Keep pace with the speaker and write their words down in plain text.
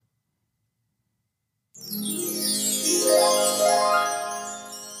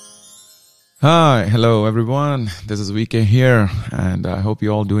Hi, hello everyone. This is VK here, and I hope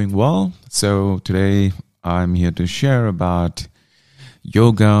you're all doing well. So today I'm here to share about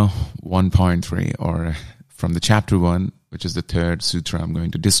Yoga 1.3, or from the chapter 1, which is the third sutra I'm going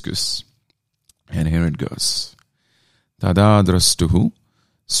to discuss. And here it goes. Tada drastuhu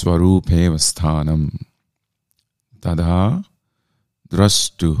swarupe vasthanam. Tada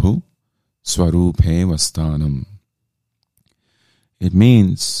drastuhu swarupe vasthanam. It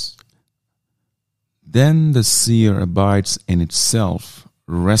means, then the seer abides in itself,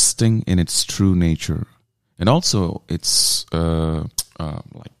 resting in its true nature. And also it's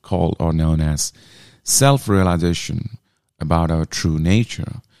called or known as self-realization about our true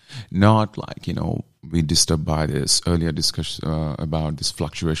nature. Not like, we disturbed by this earlier discussion about this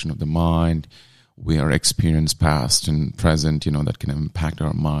fluctuation of the mind. We are experienced past and present, that can impact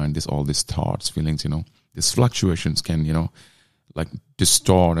our mind. All these thoughts, feelings, these fluctuations can,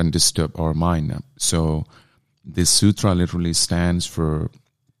 distort and disturb our mind. So this sutra literally stands for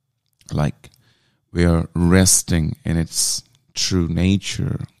we are resting in its true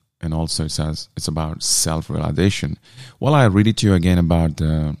nature, and also it says it's about self-realization. Well, I read it to you again about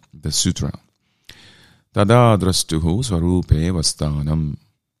the sutra. Tada drastuhu swarupe vasthanam.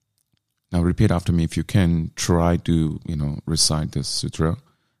 Now repeat after me if you can. Try to recite this sutra.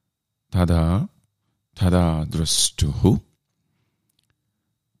 Tada drastuhu.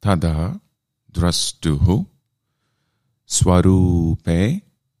 Tada drastuhu swarupe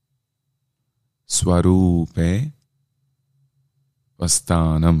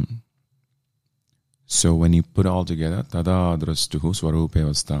vasthanam. So when you put all together, tada drastuhu swarupe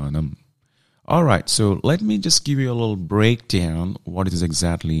vasthanam. All right, so let me just give you a little breakdown what is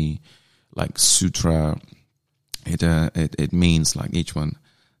exactly sutra. It means each one.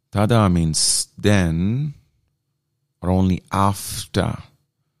 Tada means then, or only after,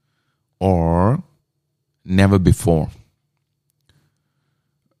 or never before.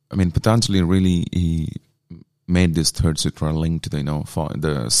 Patanjali really he made this third sutra linked to the for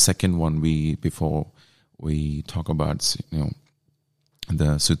the second one before we talk about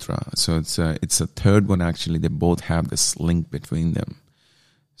the sutra. So it's a third one actually. They both have this link between them.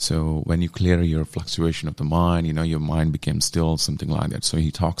 So when you clear your fluctuation of the mind, your mind becomes still, something like that. So he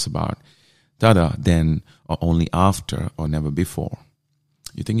talks about tada, then, or only after, or never before.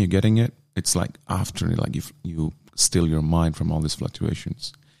 You think you're getting it? It's after, if you still your mind from all these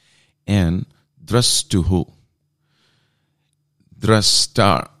fluctuations. And drastuhu.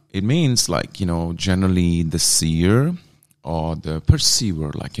 Drasta. It means generally the seer or the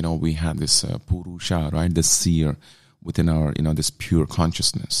perceiver. We have this purusha, right? The seer within our, this pure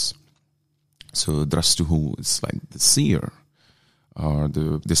consciousness. So drastuhu is the seer, or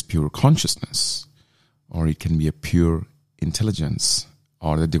this pure consciousness, or it can be a pure intelligence,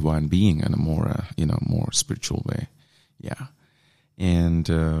 or the divine being in a more, more spiritual way. Yeah. And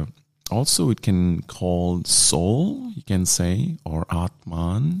also it can call soul, you can say, or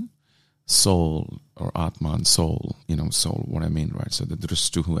Atman, soul, or Atman, soul, soul, what I mean, right? So the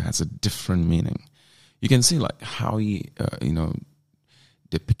drastuhu has a different meaning. You can see how he,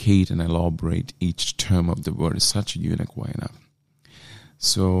 deprecate and elaborate each term of the word in such a unique way.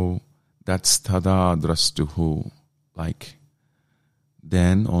 So that's tada drastuhu,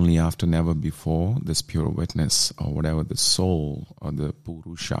 then, only after, never before, this pure witness, or whatever, the soul, or the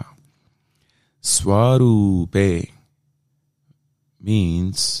purusha. Swarupe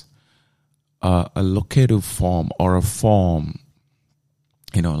means a locative form, or a form,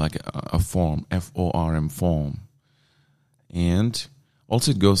 a form, F-O-R-M form. And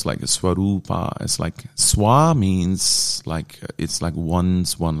also it goes a swarupa. It's swa means it's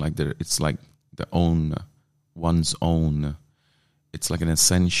one's one, it's the own, one's own. It's an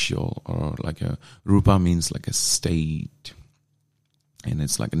essential, or a rupa means a state, and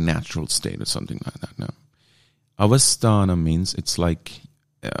it's a natural state or something like that. No, avasthana means it's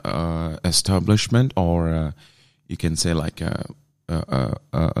establishment, or you can say a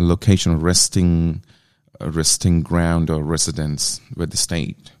location of resting ground or residence with the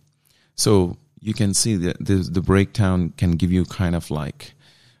state. So you can see that the breakdown can give you kind of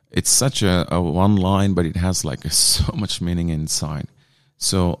it's such a one line, but it has so much meaning inside.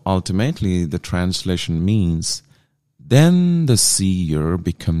 So ultimately, the translation means, then the seer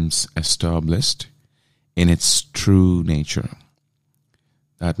becomes established in its true nature.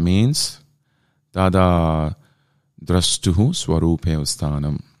 That means, tada drastuhu swarupe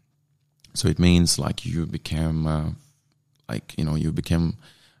vasthanam. So it means you became, you became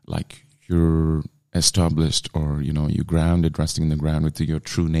you're established, or you grounded, resting in the ground with your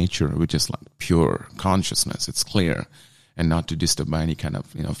true nature, which is pure consciousness. It's clear, and not to disturb by any kind of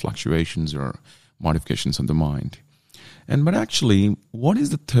fluctuations or modifications of the mind. But actually, what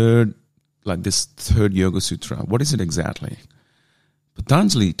is this third Yoga Sutra? What is it exactly?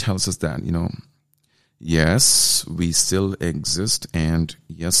 Patanjali tells us that, yes, we still exist, and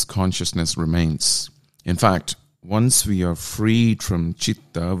yes, consciousness remains. In fact, once we are freed from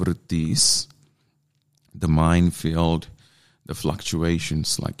chitta vrittis, the mind field, the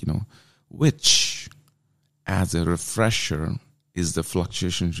fluctuations, which, as a refresher, is the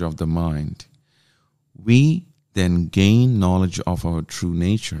fluctuations of the mind, we then gain knowledge of our true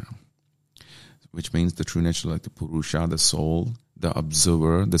nature, which means the true nature, like the Purusha, the soul, the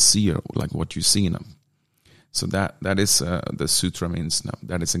observer, the seer, like what you see in them. So that is the sutra means. Now,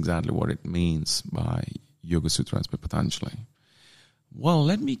 that is exactly what it means by Yoga Sutras by Patanjali. Well,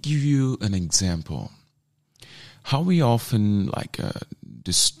 let me give you an example. How we often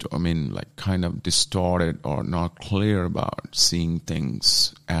kind of distorted or not clear about seeing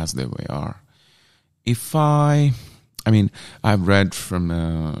things as they are. I've read from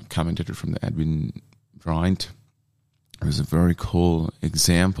a commentator from the Edwin Bryant. It was a very cool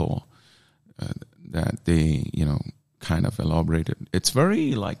example that they, kind of elaborated. It's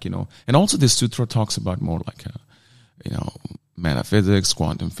very and also this sutra talks about more metaphysics,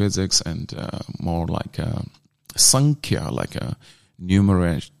 quantum physics, and more Sankhya, like a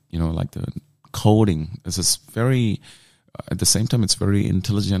numerate, like the coding. This is very, at the same time, it's very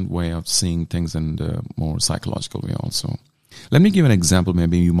intelligent way of seeing things and a more psychological way also. Let me give an example.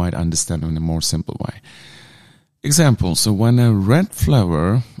 Maybe you might understand in a more simple way. Example, so when a red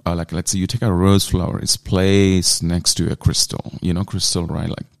flower, let's say you take a rose flower, it's placed next to a crystal. Crystal, right?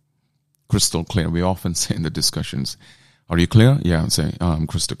 Like crystal clear. We often say in the discussions, are you clear? Yeah, I'm saying, I'm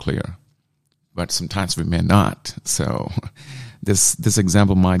crystal clear. But sometimes we may not. So this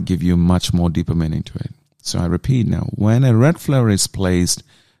example might give you much more deeper meaning to it. So I repeat now, when a red flower is placed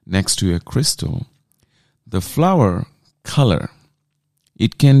next to a crystal, the flower color,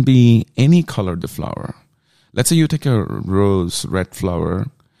 it can be any color, the flower. Let's say you take a rose red flower,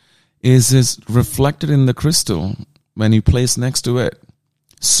 is reflected in the crystal when you place next to it.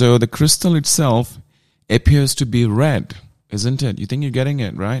 So the crystal itself appears to be red, isn't it? You think you're getting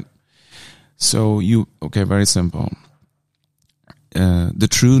it, right? So very simple. The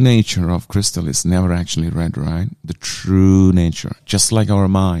true nature of crystal is never actually red, right? The true nature, just like our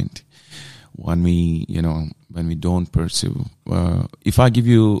mind. When we don't pursue. If I give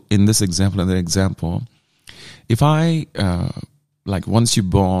you in this example, another example, if I, once you're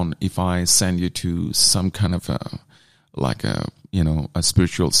born, if I send you to some kind of a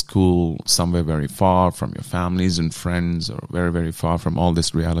spiritual school somewhere very far from your families and friends, or very, very far from all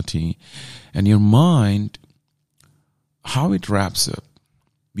this reality, and your mind, how it wraps up,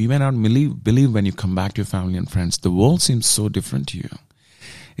 you may not believe when you come back to your family and friends, the world seems so different to you.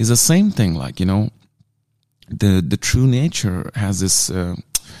 It's the same thing, the true nature has this,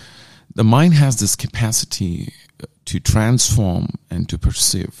 the mind has this capacity to transform and to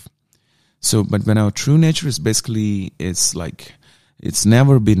perceive. So, but when our true nature is basically, it's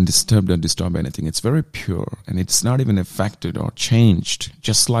never been disturbed or disturbed by anything. It's very pure, and it's not even affected or changed.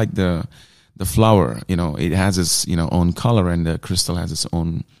 Just like the flower, it has its own color, and the crystal has its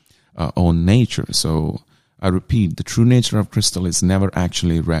own nature. So I repeat, the true nature of crystal is never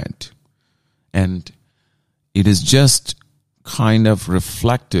actually red, and it is just kind of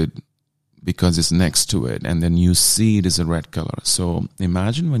reflected because it's next to it, and then you see it as a red color. So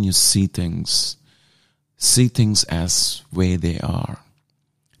imagine when you see things as way they are.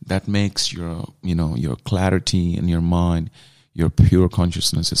 That makes your clarity in your mind, your pure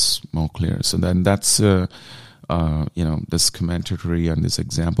consciousness is more clear. So then that's this commentary and this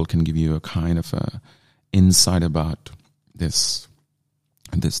example can give you a kind of a insight about this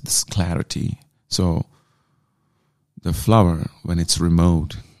clarity. So the flower, when it's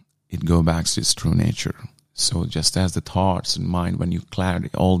removed, it goes back to its true nature. So just as the thoughts and mind, when you clarity,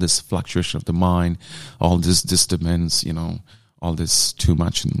 all this fluctuation of the mind, all this disturbance, all this too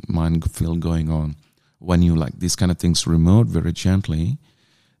much mind field going on, when you these kind of things removed very gently,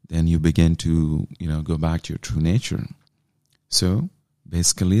 then you begin to, go back to your true nature. So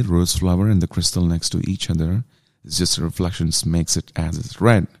basically, rose flower and the crystal next to each other is just a reflection, makes it as it's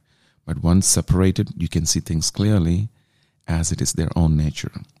red. But once separated, you can see things clearly as it is their own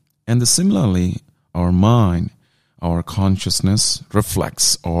nature. And similarly, our mind, our consciousness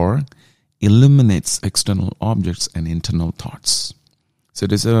reflects or illuminates external objects and internal thoughts. So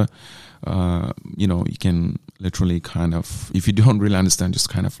there's you can literally kind of, if you don't really understand, just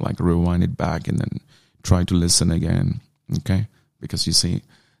kind of rewind it back and then try to listen again, okay? Because you see,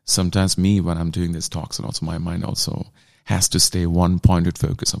 sometimes me, when I'm doing these talks, and also my mind also has to stay one pointed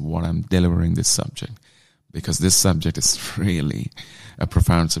focus of what I'm delivering this subject, because this subject is really a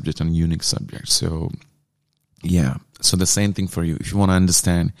profound subject and unique subject. So yeah, so the same thing for you. If you want to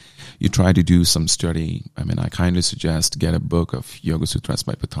understand, you try to do some study. I mean, I kindly suggest get a book of Yoga Sutras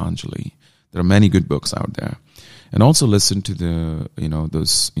by Patanjali. There are many good books out there. And also listen to the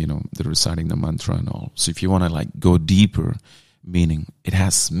reciting the mantra and all. So if you want to like go deeper, meaning it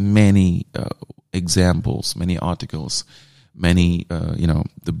has many examples, many articles, many,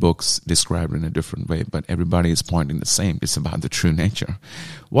 the books described in a different way, but everybody is pointing the same. It's about the true nature.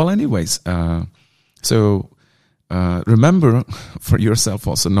 Well, anyways, remember for yourself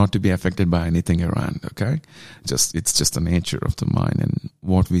also not to be affected by anything around, okay? It's just the nature of the mind and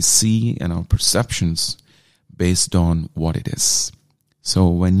what we see and our perceptions based on what it is. So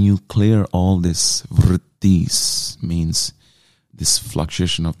when you clear all this vrittis, means this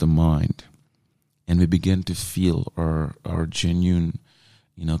fluctuation of the mind, and we begin to feel our genuine,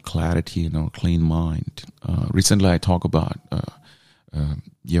 clarity in our clean mind. Recently I talk about,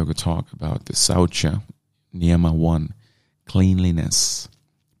 yoga talk about the Saucha, Niyama 1, cleanliness,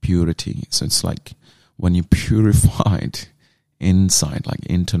 purity. So it's like when you purified inside, like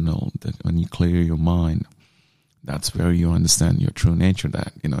internal, that when you clear your mind, that's where you understand your true nature,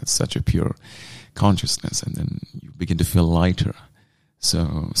 that, it's such a pure consciousness, and then you begin to feel lighter.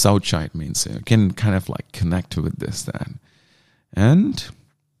 So Sauchite means you can kind of like connect with this, that. And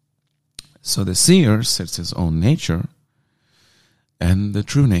so the seer sets his own nature and the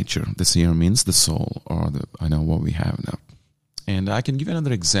true nature. The seer means the soul, or what we have now. And I can give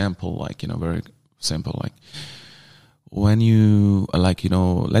another example, like, very simple, like when you,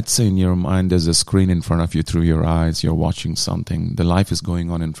 let's say in your mind there's a screen in front of you, through your eyes, you're watching something, the life is going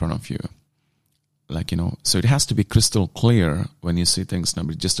on in front of you. So it has to be crystal clear when you see things, not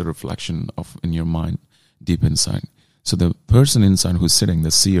just a reflection of in your mind deep inside. So the person inside who's sitting,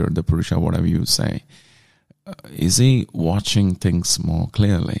 the seer, the Purusha, whatever you say, is he watching things more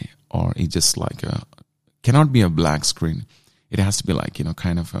clearly, or he just cannot be a black screen. It has to be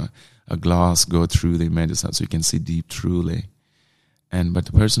kind of a glass go through the images so you can see deep truly. But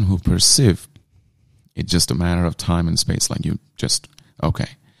the person who perceives, it's just a matter of time and space, like you just, okay.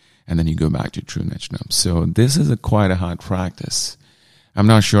 And then you go back to true nature. So this is quite a hard practice. I'm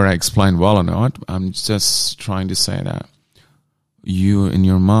not sure I explained well or not. I'm just trying to say that you, in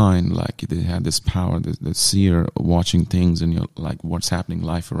your mind, they have this power, the seer, watching things and you're like what's happening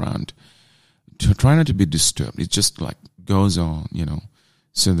life around. To try not to be disturbed. It just goes on,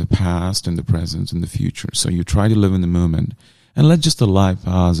 So the past and the present and the future. So you try to live in the moment and let just the life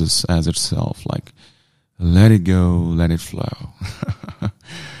pass as itself. Let it go, let it flow.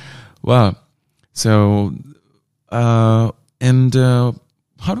 Well, so, how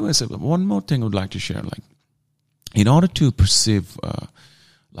do I say, one more thing I would like to share, in order to perceive,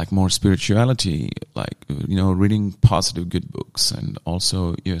 more spirituality, reading positive good books, and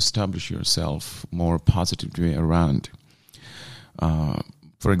also you establish yourself more positive way around.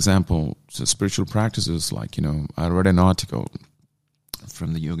 For example, so spiritual practices, I read an article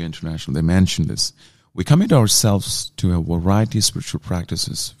from the Yoga International, they mentioned this. We commit ourselves to a variety of spiritual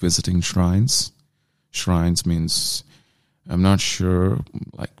practices, visiting shrines. Shrines means, I'm not sure,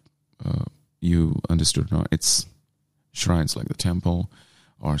 you understood or not. It's shrines like the temple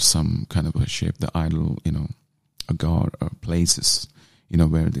or some kind of a shape, the idol, a god, or places,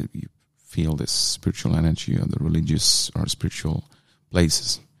 where you feel this spiritual energy, or the religious or spiritual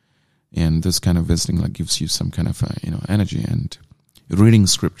places. And this kind of visiting gives you some kind of energy, and reading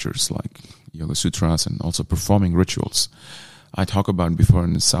scriptures like Yoga Sutras, and also performing rituals. I talked about before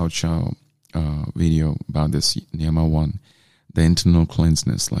in the Saucha video about this Niyama 1, the internal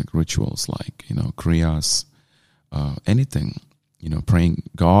cleanliness, rituals, kriyas, anything, praying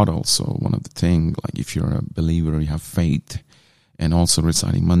God also, one of the things, if you're a believer, you have faith, and also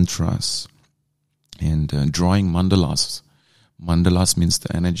reciting mantras, and drawing mandalas. Mandalas means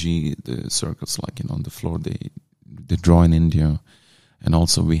the energy, the circles, on the floor, they draw in India. And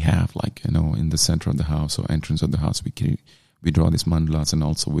also we have in the center of the house or entrance of the house, we draw these mandalas, and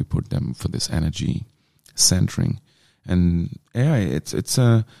also we put them for this energy centering. And yeah, it's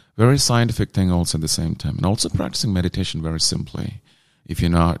a very scientific thing also at the same time. And also practicing meditation very simply. If you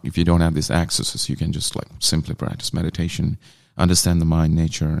don't have these accesses, you can just simply practice meditation, understand the mind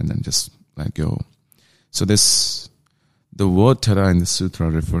nature, and then just let go. So the word Tara in the sutra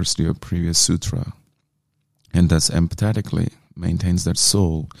refers to a previous sutra, and thus empathetically maintains that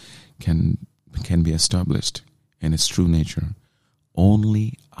soul can be established in its true nature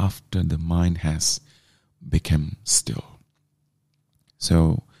only after the mind has become still.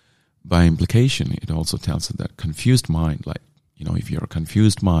 So by implication, it also tells us that confused mind, like, if you're a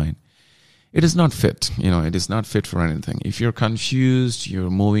confused mind, it is not fit. It is not fit for anything. If you're confused, you're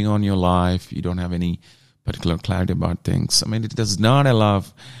moving on your life, you don't have any particular clarity about things. It does not allow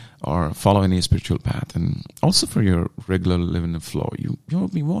or follow any spiritual path. And also for your regular living flow, you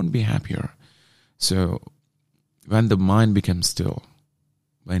won't be happier. So when the mind becomes still,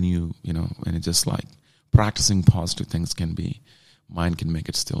 when when it's just like practicing positive things mind can make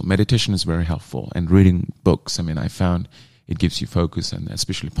it still. Meditation is very helpful, and reading books. I found it gives you focus, and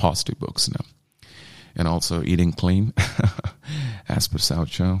especially positive books now. And also eating clean, as per Sao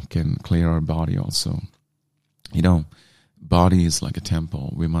Cho, can clear our body also. Body is like a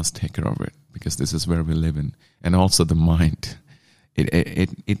temple. We must take care of it because this is where we live in. And also the mind.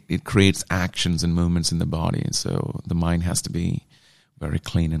 It creates actions and movements in the body. So the mind has to be very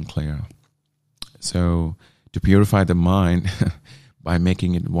clean and clear. So to purify the mind by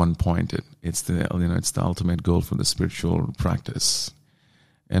making it one-pointed, it's the ultimate goal for the spiritual practice.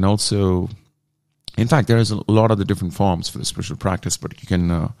 And also, in fact, there's a lot of the different forms for the spiritual practice, but you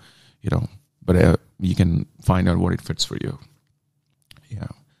can, you can find out what it fits for you. Yeah.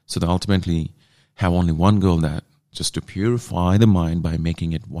 So they ultimately have only one goal, that just to purify the mind by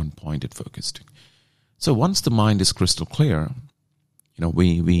making it one-pointed, focused. So once the mind is crystal clear,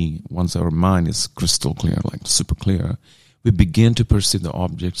 once our mind is crystal clear, like super clear, we begin to perceive the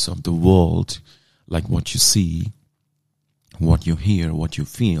objects of the world, like what you see, what you hear, what you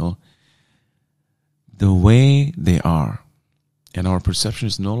feel, the way they are. And our perception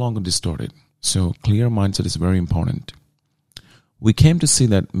is no longer distorted. So clear mindset is very important. We came to see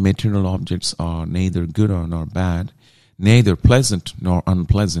that material objects are neither good nor bad, neither pleasant nor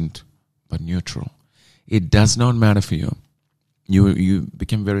unpleasant, but neutral. It does not matter for you. You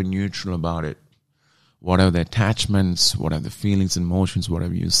become very neutral about it. Whatever the attachments, whatever the feelings and emotions,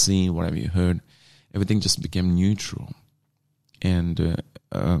 whatever you see, whatever you heard, everything just became neutral. And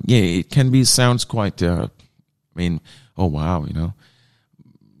it can sounds quite, oh wow,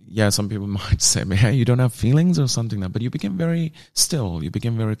 Yeah, some people might say, hey, you don't have feelings or something like that, but you became very still, you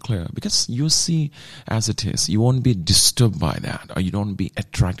became very clear, because you see as it is. You won't be disturbed by that, or you don't be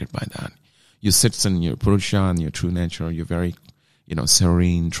attracted by that. You sit in your Purusha and your true nature, you're very,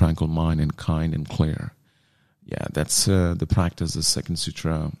 serene, tranquil mind and kind and clear. Yeah, that's the practice. The second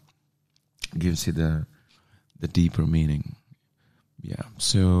sutra gives you the deeper meaning. Yeah,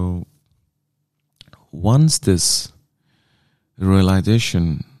 so once this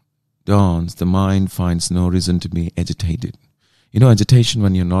realization dawns, the mind finds no reason to be agitated. Agitation,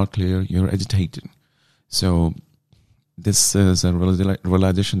 when you're not clear, you're agitated. So this is a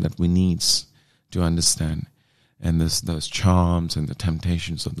realization that we need to understand. And those charms and the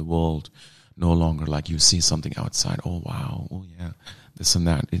temptations of the world no longer, like you see something outside, oh wow, oh yeah, this and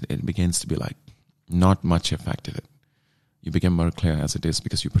that. It begins to be like not much affected. You become more clear as it is,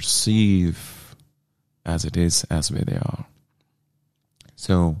 because you perceive as it is, as where they are.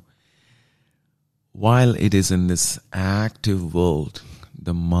 So while it is in this active world,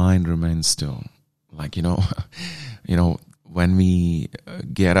 the mind remains still. Like, when we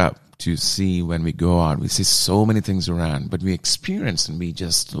get up to see, when we go out, we see so many things around, but we experience and we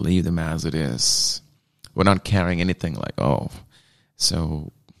just leave them as it is. We're not carrying anything like,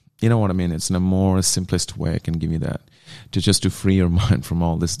 so you know what I mean? It's in a more simplest way I can give you that, to free your mind from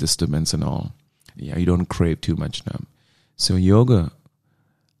all this disturbance and all. Yeah, you don't crave too much now. So yoga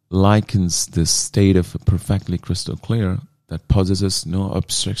likens this state of perfectly crystal clear that possesses no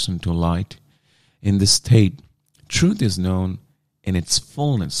obstruction to light. In this state, truth is known in its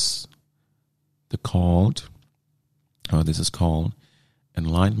fullness. This is called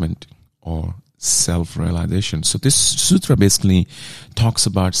enlightenment or self-realization. So this sutra basically talks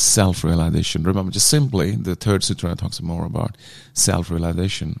about self-realization. Remember, just simply, the third sutra talks more about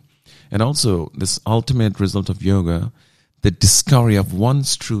self-realization. And also, this ultimate result of yoga, the discovery of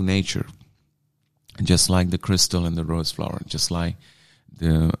one's true nature. Just like the crystal and the rose flower, just like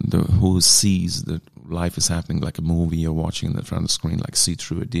the who sees that life is happening like a movie you're watching in the front of the screen, like see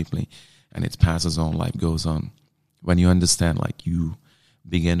through it deeply, and it passes on, life goes on. When you understand, like you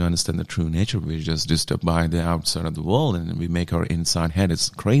begin to understand the true nature, we're just disturbed by the outside of the world, and we make our inside head, it's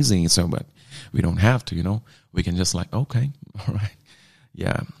crazy, so, but we don't have to, we can just like, okay, all right.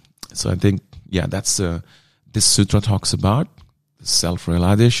 Yeah. So I think, that's, this sutra talks about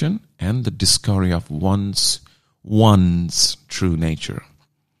self-realization and the discovery of one's true nature.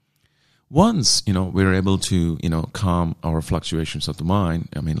 Once, we're able to, calm our fluctuations of the mind,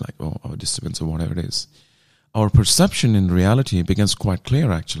 our disturbance or whatever it is, our perception in reality becomes quite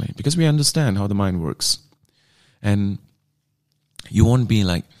clear, actually, because we understand how the mind works. And, You won't be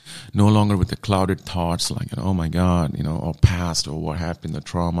like no longer with the clouded thoughts like, oh my God, or past, or what happened, the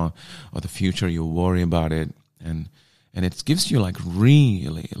trauma, or the future. You worry about it. And it gives you like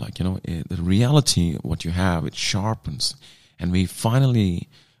really like, the reality, what you have, it sharpens. And we finally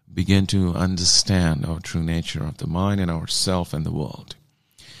begin to understand our true nature of the mind and ourself and the world.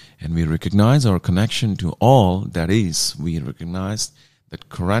 And we recognize our connection to all that is. We recognize that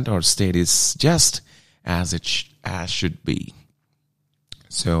current our state is just as it should be.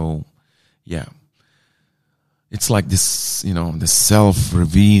 So, yeah, it's like this, the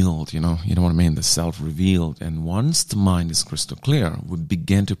self-revealed, you know what I mean? The self-revealed. And once the mind is crystal clear, we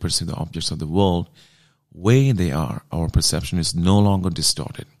begin to perceive the objects of the world way they are. Our perception is no longer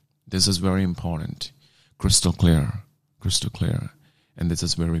distorted. This is very important. Crystal clear, crystal clear. And this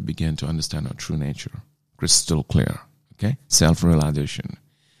is where we begin to understand our true nature. Crystal clear, okay? Self-realization,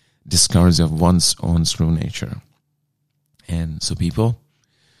 discovery of one's own true nature. And so people,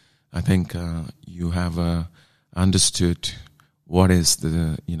 I think you have understood what is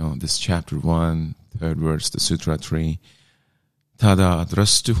this chapter 1, third verse, the Sutra 3. Tada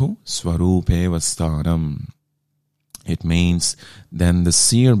adrastuhu swarupe vastanam. It means then the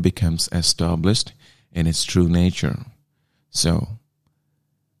seer becomes established in its true nature. So,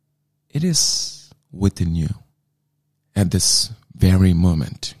 it is within you at this very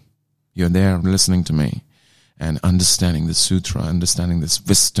moment. You're there listening to me and understanding the sutra, understanding this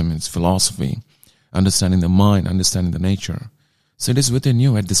wisdom, its philosophy, understanding the mind, understanding the nature. So it is within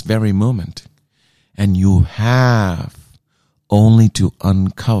you at this very moment. And you have only to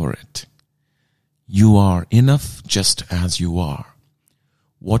uncover it. You are enough just as you are.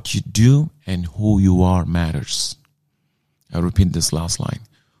 What you do and who you are matters. I repeat this last line.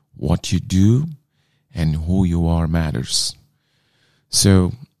 What you do and who you are matters.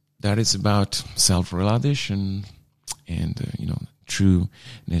 So that is about self-realization and, true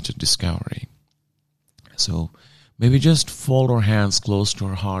nature discovery. So maybe just fold our hands close to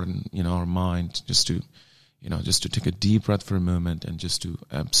our heart and, our mind just to take a deep breath for a moment and just to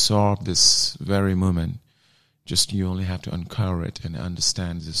absorb this very moment. Just you only have to uncover it and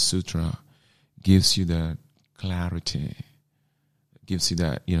understand this sutra gives you the clarity, gives you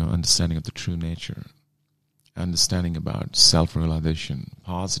that, understanding of the true nature. Understanding about self-realization,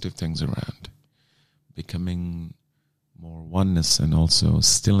 positive things around, becoming more oneness and also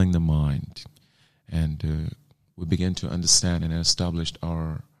stilling the mind. And we begin to understand and establish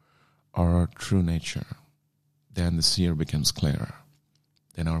our true nature. Then the seer becomes clearer.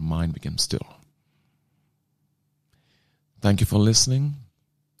 Then our mind becomes still. Thank you for listening.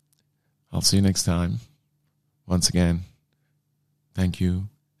 I'll see you next time. Once again, thank you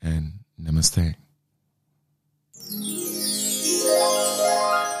and namaste.